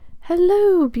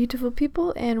Hello, beautiful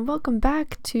people, and welcome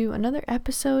back to another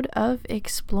episode of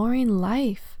Exploring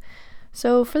Life.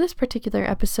 So, for this particular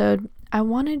episode, I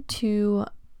wanted to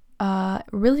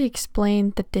really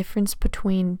explain the difference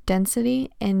between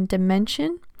density and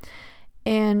dimension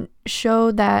and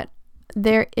show that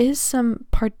there is some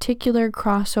particular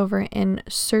crossover in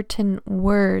certain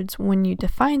words when you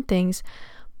define things,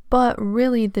 but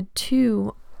really the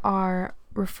two are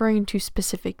referring to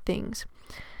specific things.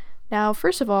 Now,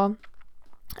 first of all,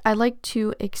 I'd like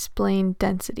to explain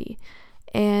density.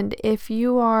 And if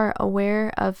you are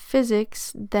aware of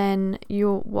physics, then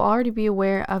you will already be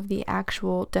aware of the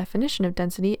actual definition of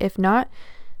density. If not,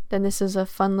 then this is a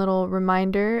fun little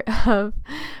reminder of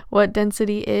what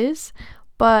density is.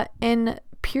 But in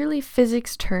purely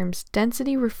physics terms,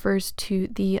 density refers to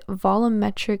the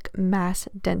volumetric mass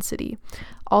density,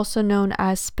 also known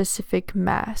as specific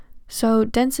mass. So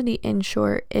density, in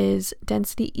short, is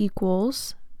density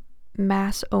equals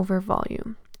mass over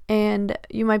volume. And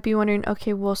you might be wondering,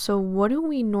 okay, well, so what do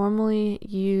we normally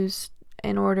use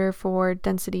in order for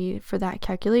density for that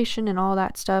calculation and all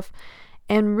that stuff?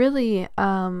 And really,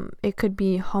 it could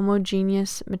be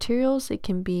homogeneous materials. It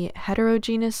can be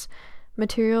heterogeneous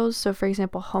materials. So for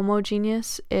example,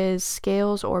 homogeneous is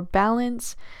scales or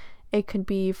balance. It could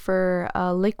be for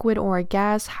a liquid or a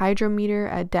gas, hydrometer,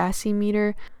 a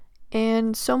dasymeter,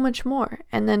 and so much more.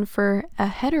 And then for a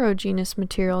heterogeneous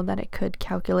material that it could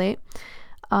calculate,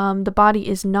 the body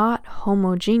is not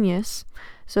homogeneous,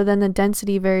 so then the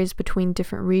density varies between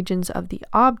different regions of the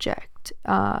object.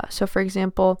 So for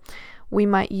example, we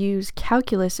might use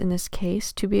calculus in this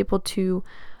case to be able to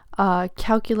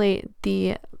calculate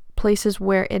the places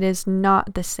where it is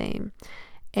not the same.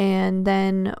 And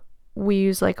then we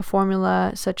use like a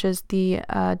formula such as the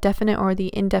definite or the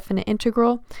indefinite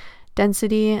integral,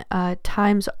 density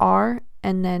times r,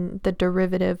 and then the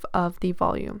derivative of the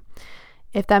volume.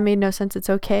 If that made no sense, it's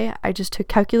okay. I just took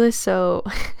calculus, so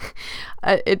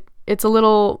it's a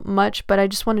little much, but I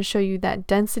just want to show you that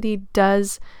density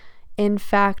does in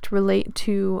fact relate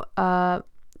to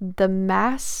the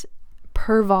mass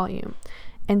per volume.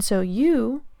 And so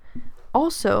you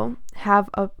also have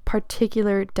a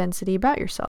particular density about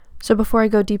yourself. So before I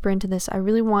go deeper into this, I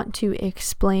really want to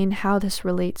explain how this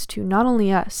relates to not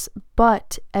only us,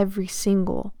 but every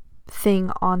single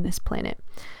thing on this planet.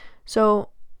 So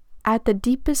at the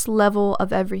deepest level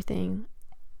of everything,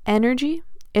 energy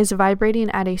is vibrating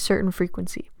at a certain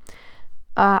frequency.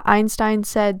 Einstein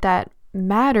said that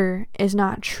matter is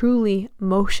not truly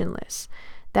motionless,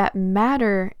 that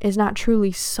matter is not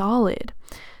truly solid,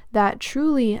 that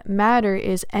truly matter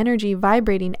is energy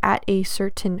vibrating at a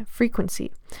certain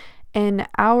frequency. And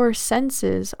our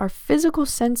senses, our physical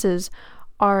senses,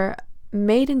 are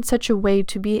made in such a way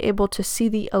to be able to see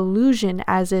the illusion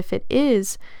as if it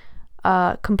is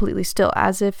completely still,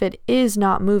 as if it is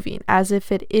not moving, as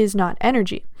if it is not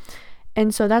energy.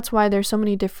 And so that's why there's so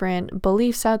many different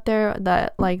beliefs out there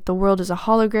that like the world is a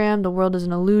hologram, the world is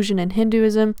an illusion in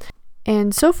Hinduism,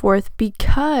 and so forth,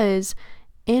 because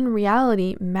in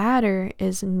reality, matter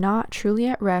is not truly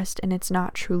at rest and it's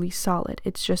not truly solid.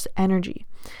 It's just energy.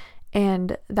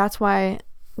 And that's why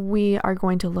we are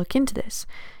going to look into this.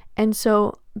 And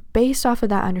so based off of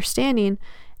that understanding,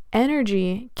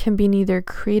 energy can be neither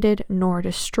created nor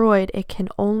destroyed. It can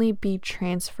only be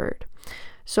transferred.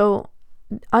 So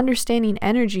understanding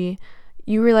energy,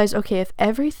 you realize, okay, if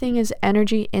everything is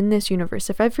energy in this universe,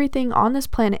 if everything on this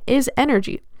planet is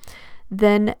energy,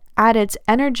 then at its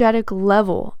energetic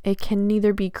level, it can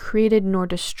neither be created nor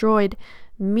destroyed,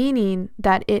 meaning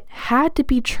that it had to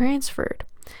be transferred.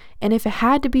 And if it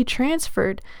had to be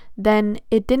transferred, then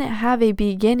it didn't have a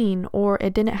beginning or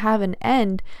it didn't have an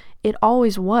end. It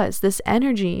always was. This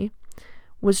energy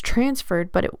was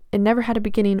transferred, but it never had a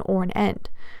beginning or an end.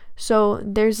 So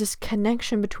there's this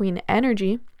connection between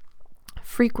energy,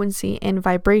 frequency, and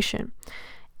vibration.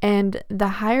 And the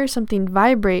higher something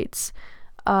vibrates,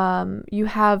 you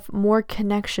have more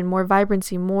connection, more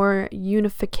vibrancy, more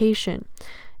unification.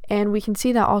 And we can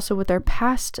see that also with our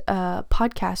past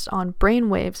podcast on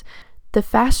brainwaves. The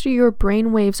faster your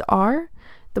brainwaves are,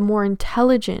 the more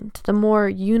intelligent, the more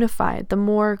unified, the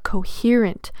more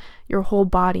coherent your whole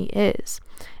body is.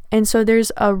 And so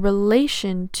there's a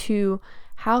relation to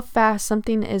how fast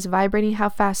something is vibrating, how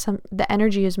fast the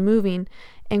energy is moving,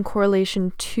 in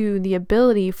correlation to the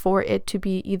ability for it to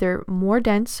be either more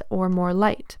dense or more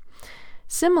light.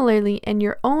 Similarly, in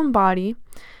your own body,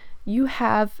 you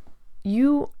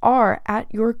are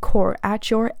at your core,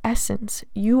 at your essence,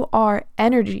 you are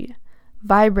energy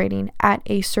vibrating at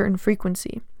a certain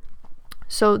frequency.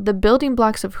 So the building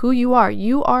blocks of who you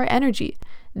are energy.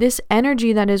 This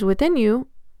energy that is within you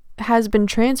has been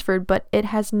transferred, but it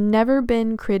has never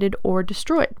been created or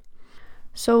destroyed.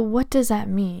 So what does that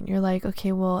mean? You're like,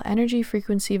 okay, well, energy,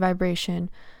 frequency, vibration,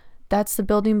 that's the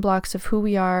building blocks of who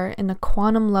we are in the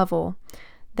quantum level.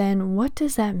 Then what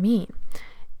does that mean?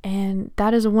 And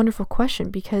that is a wonderful question,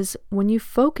 because when you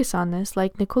focus on this,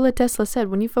 like Nikola Tesla said,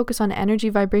 when you focus on energy,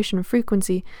 vibration, and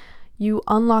frequency, you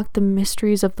unlock the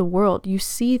mysteries of the world. You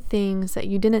see things that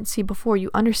you didn't see before. You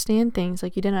understand things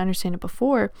like you didn't understand it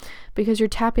before, because you're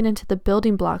tapping into the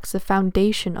building blocks, the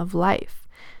foundation of life.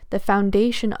 The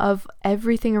foundation of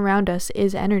everything around us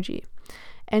is energy.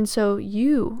 And so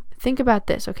you think about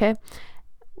this, okay?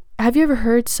 Have you ever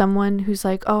heard someone who's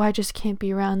like, oh, I just can't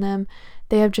be around them.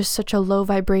 They have just such a low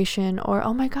vibration. Or,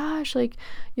 oh my gosh, like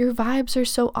your vibes are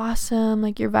so awesome.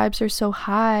 Like your vibes are so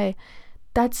high.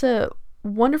 That's a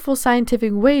wonderful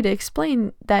scientific way to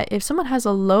explain that if someone has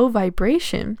a low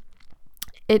vibration,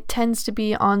 it tends to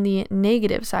be on the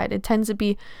negative side. It tends to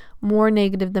be more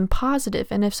negative than positive.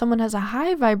 And if someone has a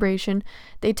high vibration,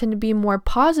 they tend to be more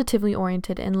positively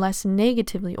oriented and less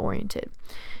negatively oriented.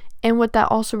 And what that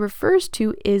also refers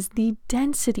to is the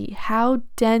density, how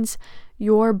dense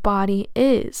your body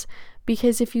is.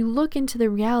 Because if you look into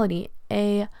the reality,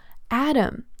 a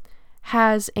atom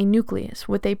has a nucleus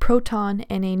with a proton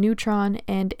and a neutron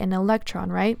and an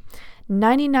electron, right?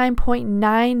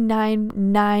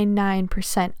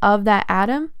 99.9999% of that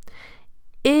atom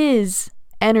is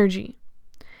energy.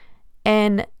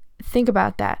 And think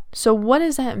about that. So what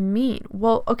does that mean?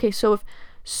 Well, okay, so if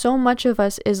so much of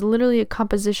us is literally a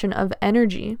composition of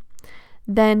energy,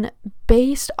 then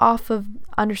based off of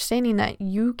understanding that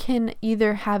you can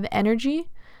either have energy,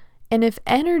 and if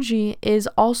energy is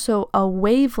also a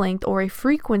wavelength or a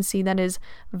frequency that is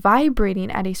vibrating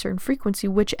at a certain frequency,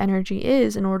 which energy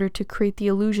is, in order to create the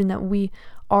illusion that we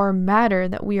are matter,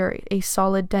 that we are a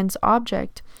solid, dense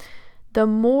object, the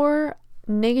more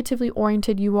negatively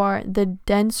oriented you are, the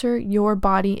denser your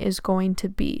body is going to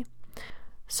be.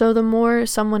 So the more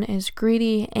someone is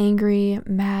greedy, angry,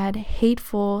 mad,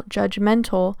 hateful,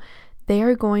 judgmental, they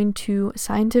are going to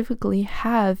scientifically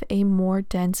have a more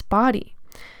dense body.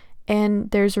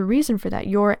 And there's a reason for that.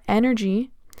 Your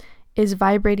energy is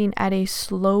vibrating at a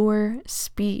slower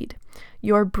speed.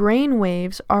 Your brain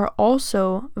waves are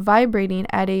also vibrating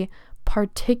at a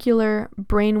particular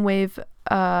brainwave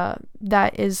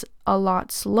that is a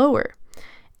lot slower.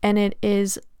 And it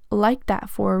is like that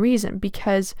for a reason,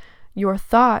 because your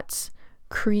thoughts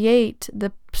create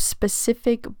the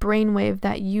specific brainwave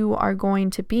that you are going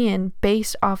to be in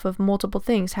based off of multiple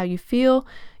things, how you feel,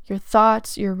 your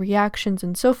thoughts, your reactions,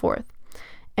 and so forth.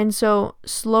 And so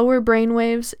slower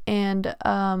brainwaves and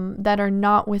that are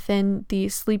not within the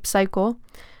sleep cycle,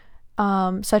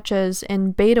 such as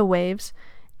in beta waves,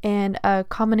 and a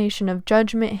combination of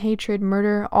judgment, hatred,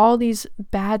 murder, all these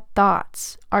bad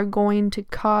thoughts are going to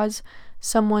cause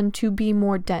someone to be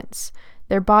more dense.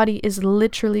 Their body is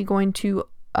literally going to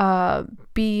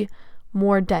be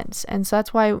more dense. And so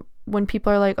that's why when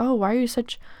people are like, oh, why are you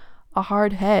such a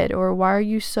hard head, or why are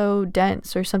you so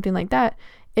dense, or something like that,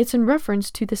 it's in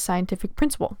reference to the scientific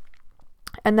principle.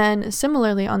 And then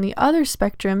similarly, on the other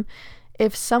spectrum,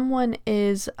 if someone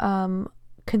is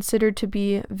considered to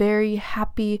be very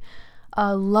happy,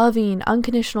 loving,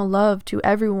 unconditional love to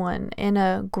everyone, in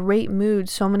a great mood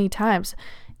so many times,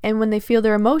 and when they feel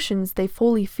their emotions, they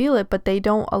fully feel it, but they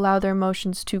don't allow their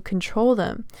emotions to control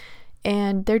them,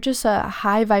 and they're just a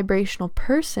high vibrational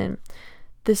person,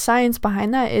 the science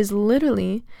behind that is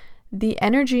literally the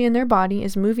energy in their body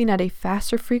is moving at a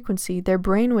faster frequency. Their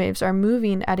brainwaves are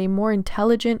moving at a more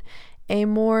intelligent, a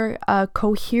more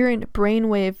coherent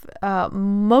brainwave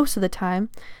most of the time,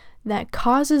 that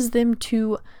causes them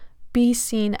to be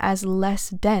seen as less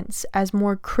dense, as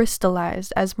more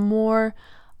crystallized, as more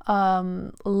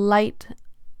light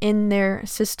in their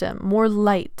system, more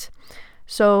light.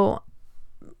 So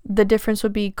the difference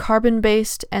would be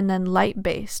carbon-based and then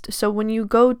light-based. So when you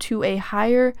go to a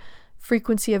higher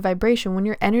frequency of vibration, when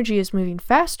your energy is moving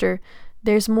faster,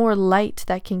 there's more light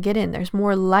that can get in. There's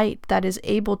more light that is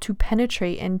able to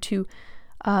penetrate and to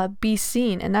be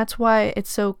seen. And that's why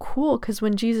it's so cool, because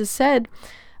when Jesus said,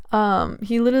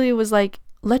 he literally was like,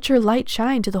 let your light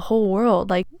shine to the whole world.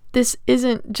 Like, this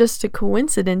isn't just a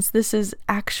coincidence. This is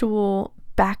actual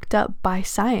backed up by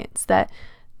science, that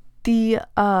the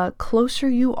closer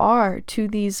you are to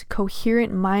these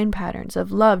coherent mind patterns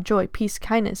of love, joy, peace,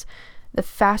 kindness, the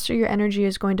faster your energy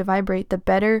is going to vibrate, the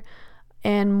better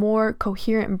and more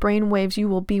coherent brain waves you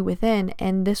will be within,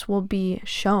 and this will be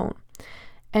shown.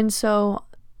 And so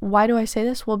why do I say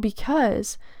this? Well,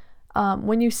 because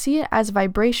when you see it as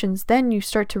vibrations, then you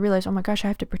start to realize, oh my gosh, I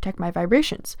have to protect my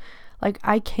vibrations. Like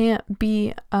I can't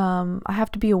be, I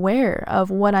have to be aware of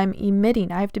what I'm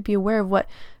emitting. I have to be aware of what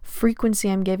frequency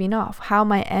I'm giving off, how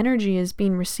my energy is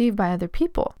being received by other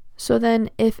people. So then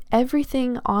if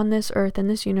everything on this earth and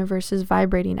this universe is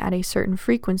vibrating at a certain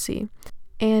frequency,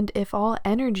 and if all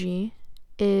energy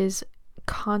is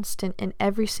constant in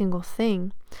every single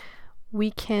thing,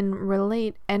 we can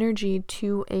relate energy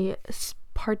to a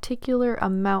particular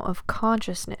amount of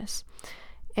consciousness.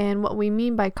 And what we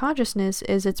mean by consciousness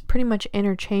is it's pretty much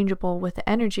interchangeable with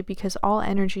energy because all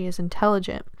energy is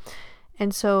intelligent.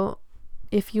 And so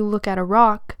if you look at a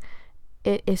rock,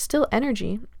 it is still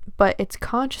energy, but its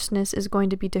consciousness is going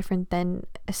to be different than,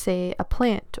 say, a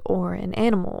plant or an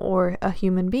animal or a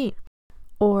human being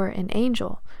or an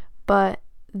angel. But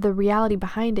the reality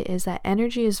behind it is that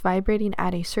energy is vibrating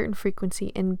at a certain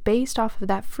frequency, and based off of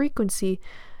that frequency,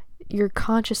 your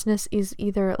consciousness is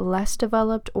either less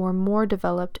developed or more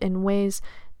developed in ways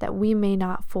that we may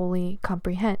not fully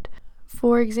comprehend.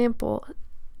 For example,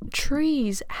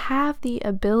 trees have the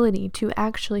ability to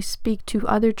actually speak to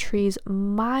other trees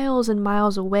miles and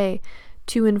miles away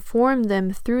to inform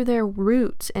them through their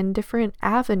roots and different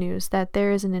avenues that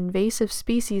there is an invasive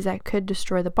species that could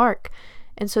destroy the bark.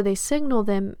 And so they signal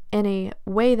them in a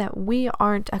way that we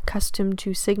aren't accustomed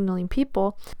to signaling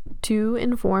people to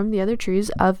inform the other trees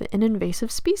of an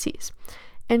invasive species.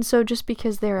 And so just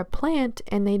because they're a plant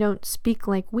and they don't speak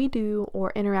like we do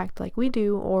or interact like we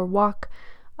do or walk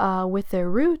with their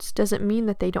roots doesn't mean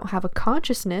that they don't have a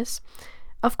consciousness.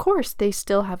 Of course, they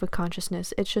still have a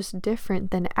consciousness. It's just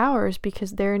different than ours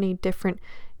because they're in a different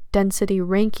density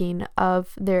ranking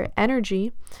of their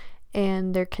energy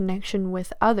and their connection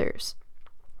with others.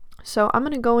 So I'm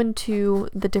going to go into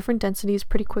the different densities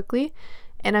pretty quickly,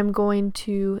 and I'm going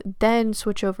to then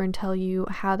switch over and tell you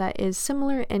how that is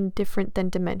similar and different than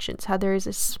dimensions, how there is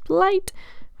a slight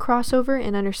crossover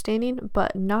in understanding,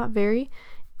 but not very,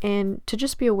 and to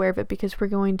just be aware of it because we're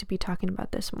going to be talking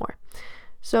about this more.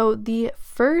 So the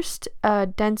first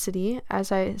density,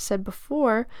 as I said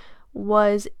before,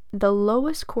 was the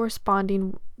lowest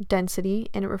corresponding density,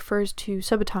 and it refers to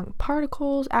subatomic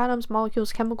particles, atoms,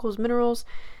 molecules, chemicals, minerals.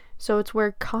 So it's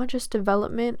where conscious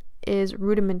development is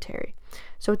rudimentary.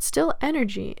 So it's still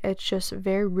energy, it's just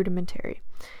very rudimentary.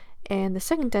 And the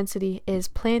second density is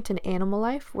plant and animal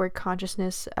life, where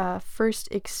consciousness first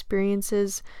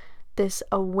experiences this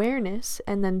awareness.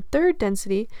 And then third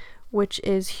density, which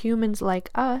is humans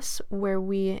like us, where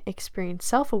we experience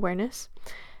self-awareness.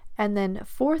 And then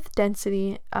fourth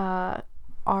density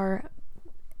are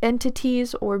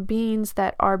entities or beings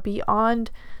that are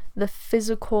beyond the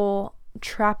physical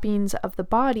trappings of the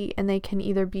body, and they can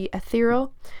either be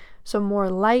ethereal, so more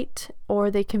light,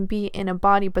 or they can be in a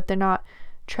body but they're not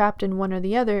trapped in one or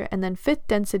the other. And then fifth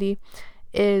density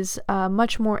is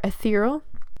much more ethereal,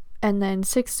 and then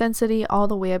sixth density all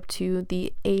the way up to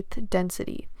the eighth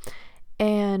density.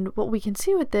 And what we can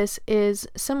see with this is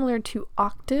similar to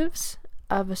octaves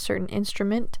of a certain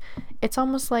instrument. It's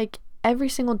almost like every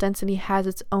single density has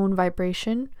its own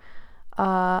vibration,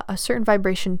 a certain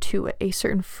vibration to it, a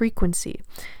certain frequency.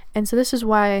 And so this is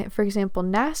why, for example,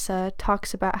 NASA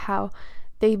talks about how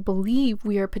they believe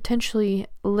we are potentially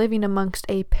living amongst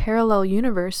a parallel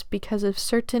universe because of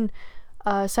certain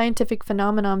scientific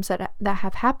phenomena that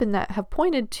have happened that have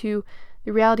pointed to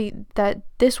the reality that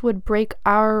this would break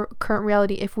our current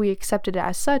reality if we accepted it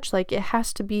as such. Like, it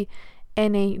has to be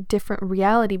in a different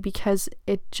reality because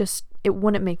it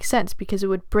wouldn't make sense, because it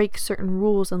would break certain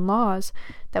rules and laws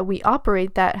that we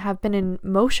operate that have been in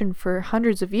motion for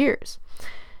hundreds of years.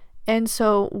 And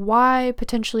so why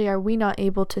potentially are we not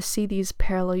able to see these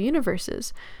parallel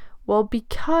universes? Well,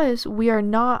 because we are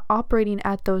not operating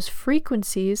at those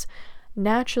frequencies,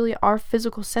 naturally our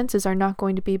physical senses are not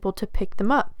going to be able to pick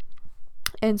them up.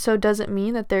 And so does it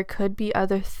mean that there could be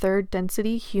other third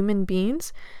density human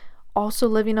beings also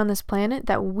living on this planet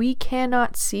that we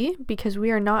cannot see because we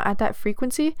are not at that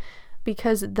frequency,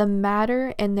 because the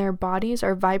matter in their bodies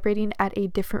are vibrating at a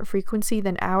different frequency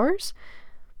than ours?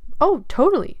 Oh,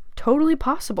 totally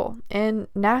possible. And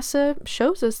NASA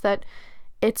shows us that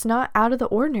it's not out of the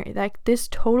ordinary. Like, this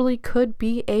totally could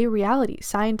be a reality,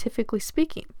 scientifically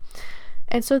speaking.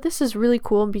 And so this is really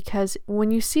cool because when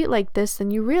you see it like this,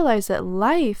 then you realize that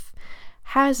life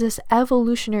has this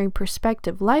evolutionary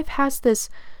perspective. Life has this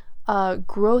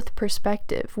growth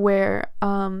perspective where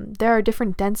there are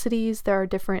different densities, there are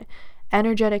different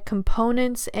energetic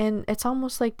components, and it's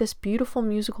almost like this beautiful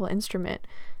musical instrument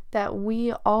that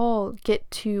we all get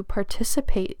to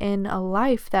participate in, a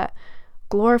life that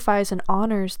glorifies and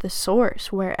honors the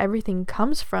source where everything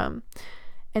comes from.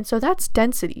 And so that's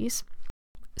densities.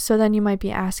 So then you might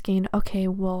be asking, okay,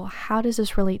 well, how does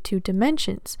this relate to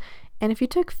dimensions? And if you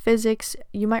took physics,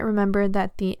 you might remember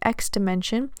that the x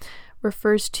dimension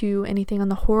refers to anything on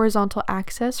the horizontal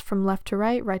axis from left to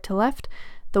right, right to left.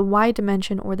 The y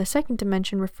dimension, or the second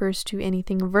dimension, refers to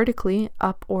anything vertically,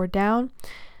 up or down.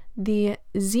 The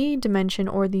z dimension,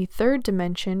 or the third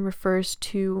dimension, refers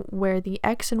to where the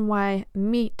x and y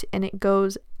meet and it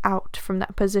goes out from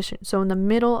that position. So in the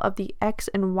middle of the x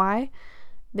and y,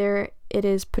 there it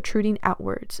is protruding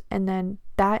outwards, and then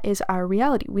that is our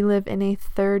reality. We live in a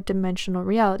third dimensional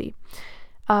reality.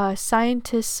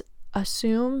 Scientists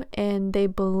assume and they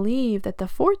believe that the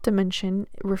fourth dimension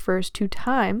refers to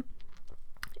time,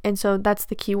 and so that's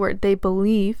the key word.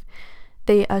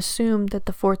 They assume that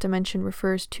the fourth dimension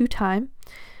refers to time.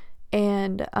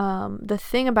 And the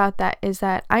thing about that is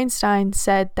that Einstein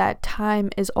said that time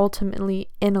is ultimately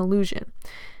an illusion.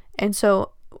 And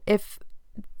so if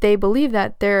they believe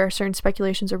that, there are certain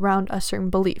speculations around a certain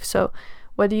belief. So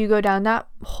whether you go down that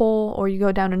hole or you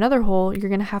go down another hole, you're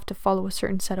going to have to follow a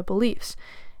certain set of beliefs.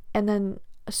 And then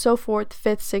so forth,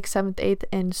 fifth, sixth, seventh, eighth,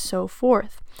 and so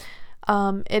forth.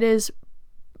 It is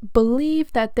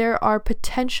believed that there are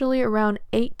potentially around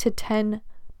 8 to 10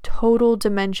 total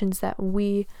dimensions that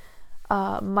we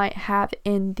might have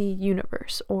in the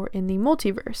universe or in the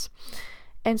multiverse.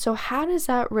 And so how does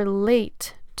that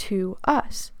relate to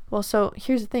us? Well, so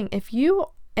here's the thing. If you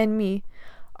and me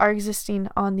are existing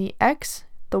on the X,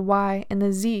 the Y, and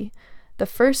the Z, the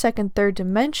first, second, third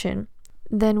dimension,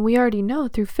 then we already know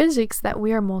through physics that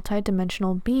we are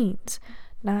multidimensional beings.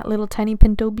 Not little tiny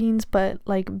pinto beans, but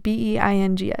like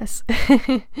beings.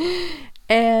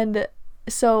 And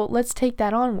so let's take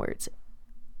that onwards.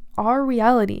 Our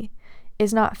reality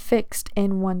is not fixed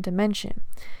in one dimension.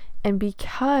 And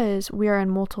because we are in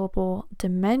multiple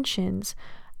dimensions,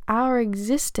 our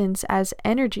existence as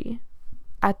energy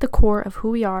at the core of who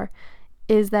we are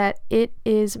is that it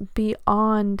is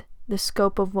beyond the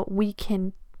scope of what we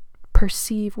can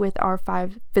perceive with our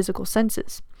 5 physical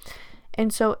senses.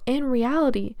 And so in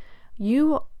reality,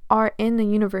 you are in the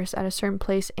universe at a certain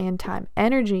place and time.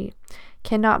 Energy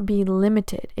cannot be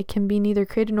limited. It can be neither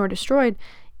created nor destroyed.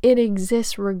 It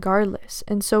exists regardless.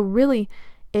 And so really,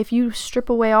 if you strip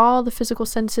away all the physical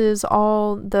senses,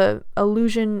 all the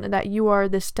illusion that you are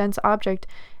this dense object,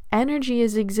 energy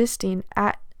is existing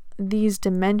at these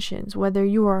dimensions, whether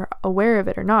you are aware of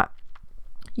it or not.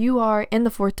 You are in the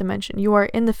 4th dimension. You are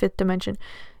in the 5th dimension.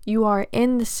 You are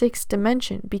in the 6th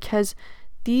dimension, because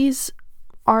these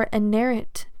are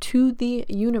inherent to the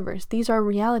universe. These are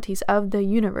realities of the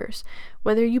universe.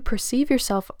 Whether you perceive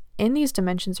yourself in these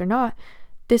dimensions or not,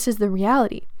 this is the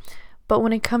reality. But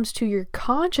when it comes to your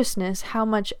consciousness, how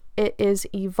much it is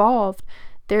evolved,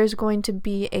 there's going to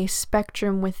be a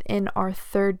spectrum within our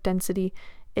 3rd density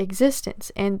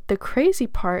existence. And the crazy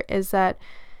part is that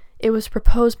it was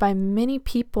proposed by many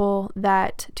people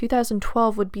that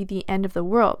 2012 would be the end of the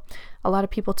world. A lot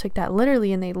of people took that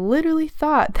literally, and they literally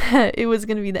thought that it was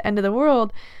going to be the end of the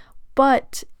world.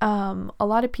 But a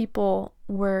lot of people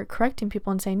were correcting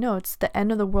people and saying, no, it's the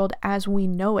end of the world as we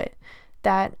know it.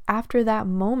 That after that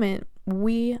moment,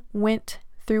 we went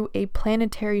through a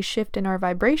planetary shift in our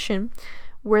vibration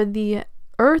where the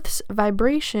Earth's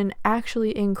vibration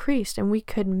actually increased, and we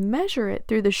could measure it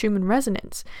through the Schumann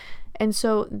resonance. And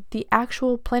so the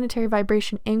actual planetary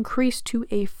vibration increased to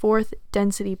a 4th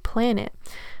density planet.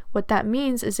 What that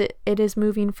means is it is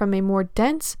moving from a more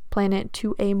dense planet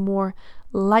to a more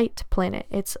light planet.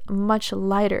 It's much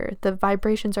lighter. The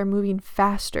vibrations are moving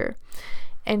faster.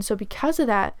 And so because of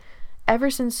that, ever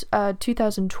since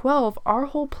 2012, our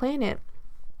whole planet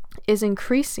is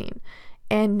increasing.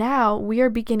 And now we are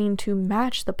beginning to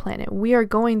match the planet. We are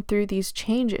going through these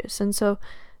changes. And so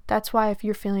that's why if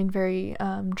you're feeling very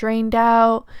drained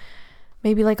out,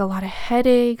 maybe like a lot of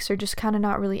headaches or just kind of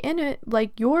not really in it,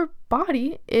 like your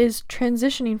body is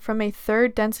transitioning from a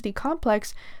 3rd density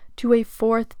complex to a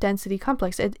 4th density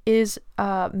complex. It is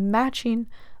matching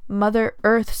Mother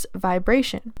Earth's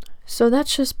vibration. So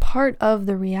that's just part of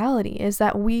the reality, is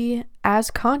that we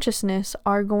as consciousness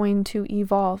are going to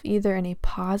evolve either in a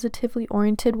positively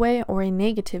oriented way or a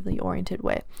negatively oriented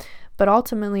way. But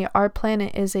ultimately, our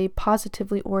planet is a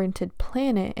positively oriented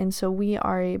planet, and so we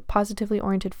are a positively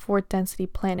oriented 4th density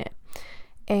planet.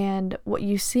 And what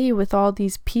you see with all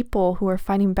these people who are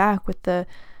fighting back with the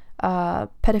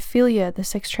pedophilia, the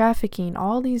sex trafficking,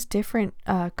 all these different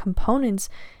components,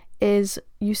 is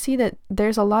you see that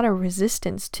there's a lot of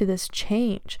resistance to this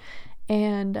change.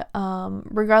 And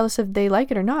regardless if they like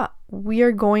it or not, we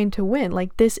are going to win.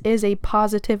 Like, this is a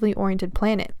positively oriented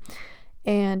planet.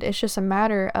 And it's just a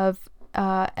matter of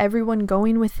everyone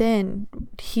going within,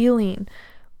 healing,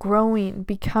 growing,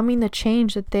 becoming the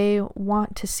change that they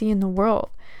want to see in the world.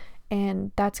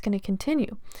 and that's going to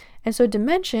continue. And so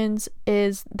dimensions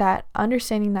is that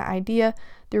understanding, that idea,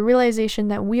 the realization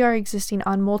that we are existing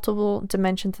on multiple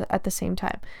dimensions at the same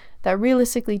time, that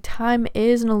realistically time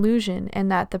is an illusion,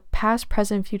 and that the past,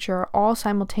 present, future are all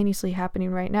simultaneously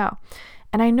happening right now.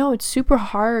 And I know it's super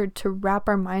hard to wrap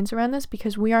our minds around this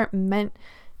because we aren't meant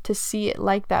to see it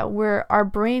like that, where our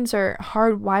brains are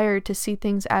hardwired to see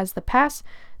things as the past,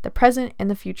 the present, and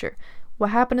the future.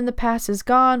 What happened in the past is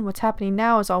gone, what's happening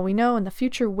now is all we know, and the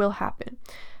future will happen.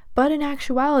 But in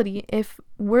actuality, if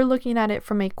we're looking at it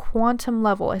from a quantum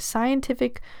level, a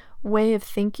scientific way of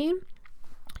thinking,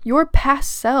 your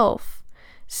past self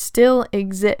still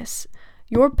exists.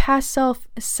 Your past self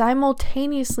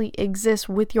simultaneously exists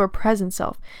with your present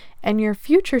self, and your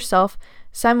future self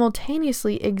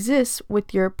simultaneously exists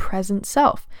with your present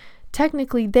self.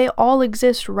 Technically, they all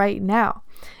exist right now.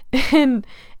 And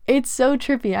it's so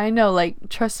trippy. I know, like,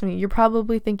 trust me, you're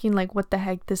probably thinking, like, what the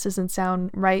heck, this doesn't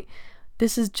sound right.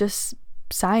 This is just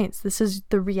science. This is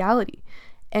the reality.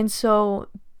 And so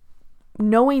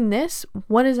knowing this,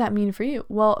 what does that mean for you?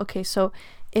 Well, okay, so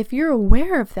if you're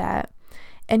aware of that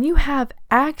and you have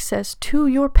access to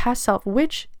your past self,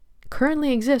 which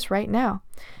currently exists right now,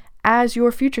 as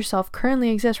your future self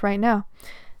currently exists right now,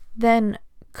 then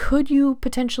could you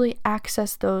potentially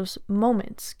access those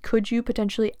moments? Could you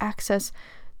potentially access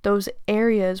those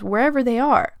areas wherever they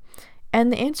are?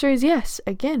 And the answer is yes.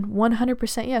 Again,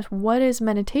 100% yes. What is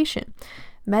meditation?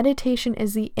 Meditation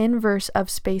is the inverse of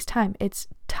space-time. It's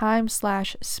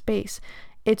time/space.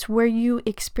 It's where you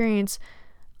experience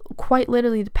quite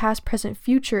literally the past, present,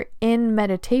 future in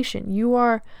meditation.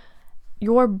 Your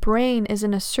brain is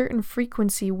in a certain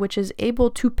frequency which is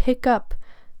able to pick up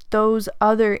those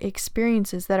other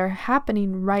experiences that are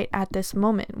happening right at this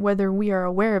moment, whether we are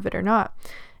aware of it or not.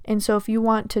 And so if you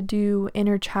want to do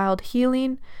inner child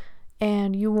healing,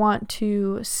 and you want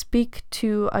to speak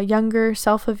to a younger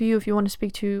self of you, if you want to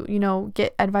speak to,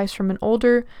 get advice from an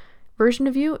older version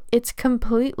of you, it's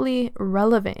completely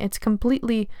relevant. It's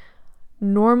completely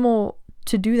normal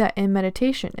to do that in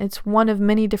meditation. It's one of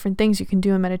many different things you can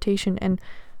do in meditation. And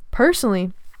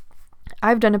personally,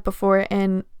 I've done it before,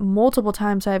 and multiple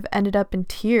times I've ended up in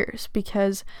tears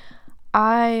because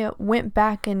I went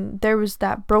back and there was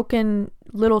that broken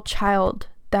little child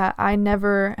that I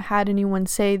never had anyone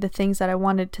say the things that I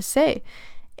wanted to say.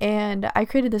 And I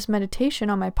created this meditation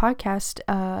on my podcast.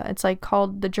 It's like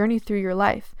called The Journey Through Your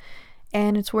Life.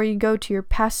 And it's where you go to your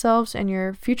past selves and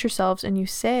your future selves and you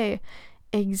say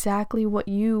exactly what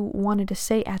you wanted to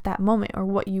say at that moment or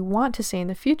what you want to say in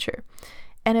the future.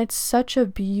 And it's such a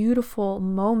beautiful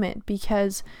moment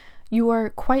because you are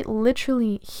quite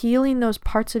literally healing those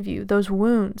parts of you, those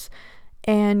wounds.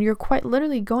 And you're quite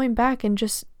literally going back and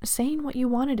just saying what you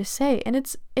wanted to say. And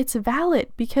it's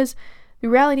valid because the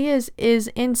reality is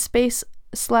in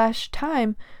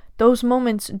space/time, those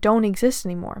moments don't exist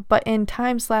anymore. But in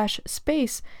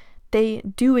time/space, they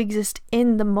do exist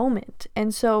in the moment.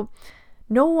 And so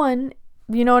no one,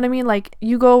 you know what I mean? Like,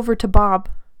 you go over to Bob,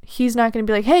 he's not going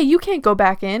to be like, hey, you can't go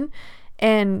back in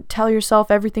and tell yourself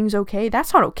everything's okay.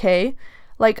 That's not okay.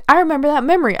 Like, I remember that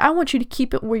memory. I want you to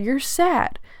keep it where you're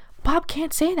sad. Bob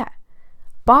can't say that.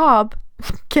 Bob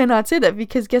cannot say that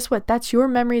because guess what? That's your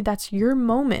memory. That's your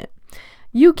moment.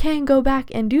 You can go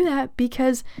back and do that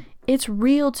because it's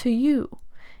real to you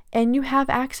and you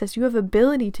have access. You have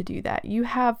ability to do that. You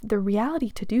have the reality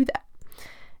to do that.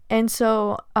 And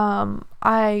so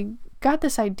I got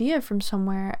this idea from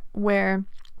somewhere where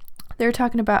they're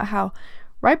talking about how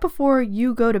right before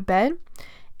you go to bed,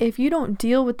 if you don't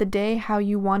deal with the day how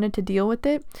you wanted to deal with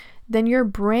it, then your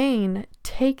brain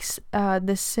takes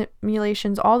the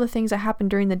simulations, all the things that happen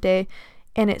during the day,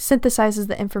 and it synthesizes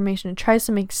the information and tries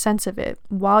to make sense of it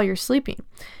while you're sleeping.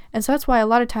 And so that's why a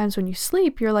lot of times when you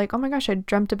sleep, you're like, oh my gosh, I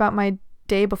dreamt about my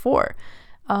day before.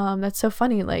 That's so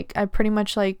funny. Like, I pretty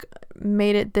much like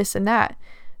made it this and that.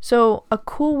 So a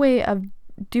cool way of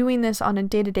doing this on a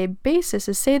day-to-day basis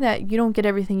is say that you don't get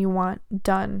everything you want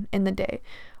done in the day,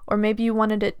 or maybe you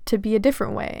wanted it to be a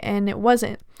different way and it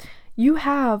wasn't. You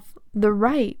have the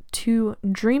right to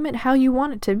dream it how you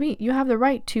want it to be. You have the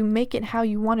right to make it how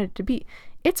you want it to be.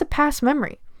 It's a past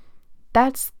memory.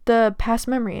 That's the past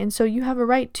memory. And so you have a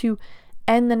right to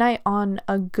end the night on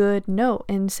a good note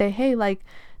and say, hey, like,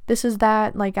 this is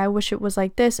that, like, I wish it was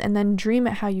like this, and then dream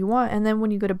it how you want. And then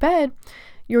when you go to bed,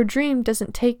 your brain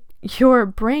doesn't take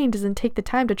the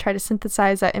time to try to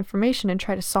synthesize that information and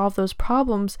try to solve those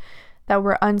problems that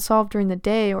were unsolved during the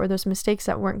day or those mistakes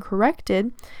that weren't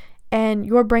corrected. And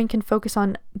your brain can focus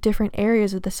on different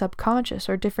areas of the subconscious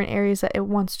or different areas that it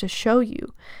wants to show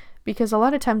you because a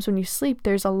lot of times when you sleep,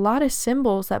 there's a lot of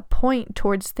symbols that point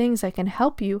towards things that can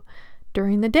help you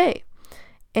during the day.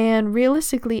 And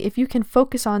realistically, if you can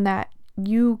focus on that,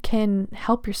 you can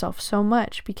help yourself so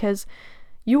much, because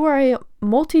you are a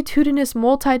multitudinous,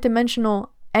 multidimensional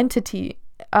entity.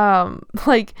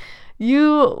 Like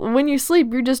when you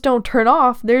sleep, you just don't turn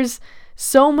off. There's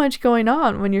so much going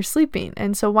on when you're sleeping.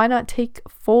 And so why not take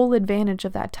full advantage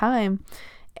of that time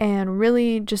and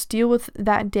really just deal with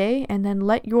that day, and then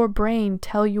let your brain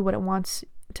tell you what it wants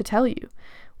to tell you,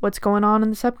 what's going on in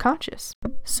the subconscious.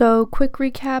 So, quick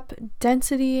recap: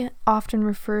 density often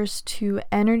refers to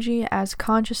energy as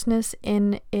consciousness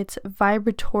in its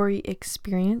vibratory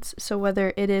experience. So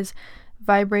whether it is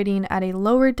vibrating at a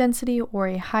lower density or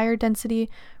a higher density,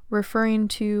 referring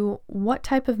to what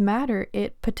type of matter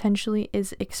it potentially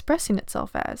is expressing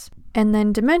itself as. And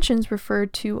then dimensions refer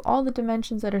to all the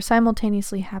dimensions that are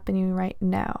simultaneously happening right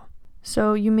now.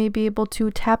 So you may be able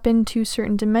to tap into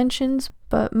certain dimensions,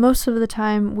 but most of the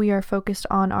time we are focused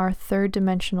on our third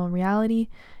dimensional reality.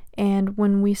 And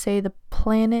when we say the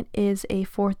planet is a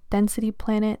fourth density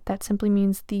planet, that simply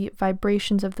means the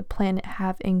vibrations of the planet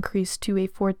have increased to a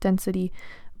fourth density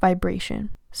vibration.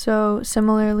 So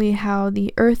similarly, how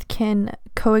the Earth can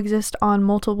coexist on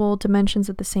multiple dimensions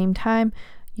at the same time,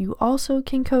 you also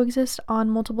can coexist on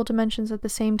multiple dimensions at the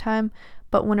same time,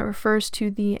 but when it refers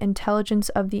to the intelligence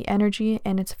of the energy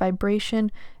and its vibration,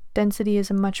 density is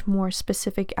a much more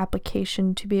specific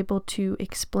application to be able to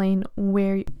explain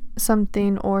where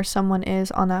something or someone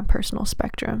is on that personal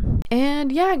spectrum.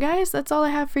 And yeah, guys, that's all I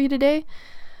have for you today.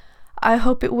 I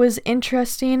hope it was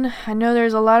interesting. I know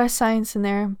there's a lot of science in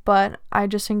there, but I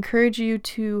just encourage you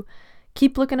to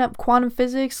keep looking up quantum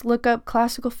physics, look up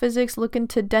classical physics, look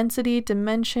into density,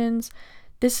 dimensions.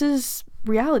 This is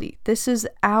reality. This is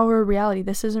our reality.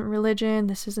 This isn't religion.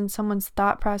 This isn't someone's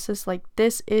thought process. Like,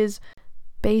 this is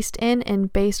based in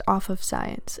and based off of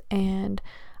science. And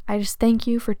I just thank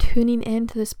you for tuning in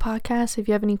to this podcast. If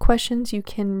you have any questions, you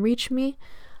can reach me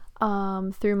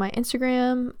through my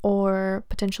Instagram or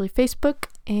potentially Facebook.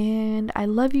 And I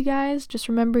love you guys. Just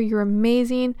remember, you're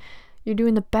amazing. You're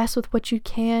doing the best with what you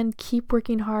can. Keep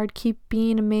working hard. Keep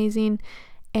being amazing.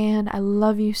 And I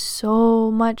love you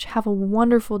so much. Have a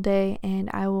wonderful day, and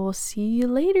I will see you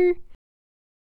later.